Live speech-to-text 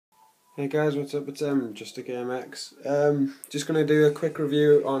Hey guys, what's up? It's just a GameX. Just gonna do a quick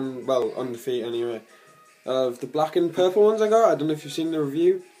review on, well, on the feet anyway, of the black and purple ones I got. I don't know if you've seen the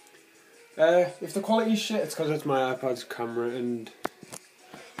review. If the quality's shit, it's because it's my iPad's camera and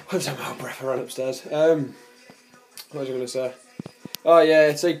I'm somehow breath around upstairs. What was I gonna say? Oh yeah,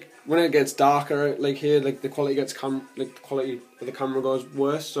 it's like when it gets darker, like here, like the quality gets the quality of the camera goes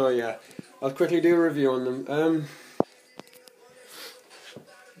worse. So yeah, I'll quickly do a review on them.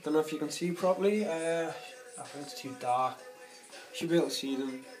 I don't know if you can see properly. I think it's too dark. You should be able to see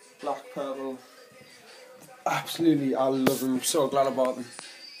them. Black, purple. Absolutely, I love them. I'm so glad I bought them.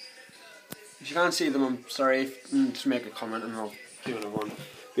 If you can't see them, I'm sorry. Just make a comment and I'll do another one.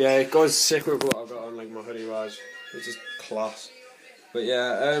 But yeah, it goes sick with what I've got on, like my hoodie wise. It's just class. But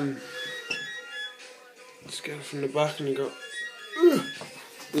yeah, just get it from the back and you go.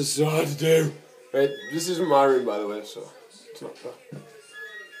 This is hard to do. Right, this isn't my room by the way, so it's not that.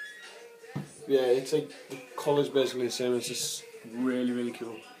 Yeah, it's like the colour's basically the same. It's just really, really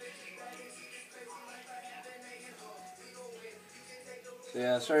cool. So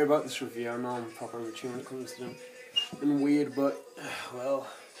yeah, sorry about this review. I know I'm proper mature when it comes to them and weird, but well,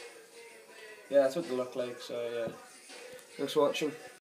 yeah, that's what they look like. So yeah, thanks for watching.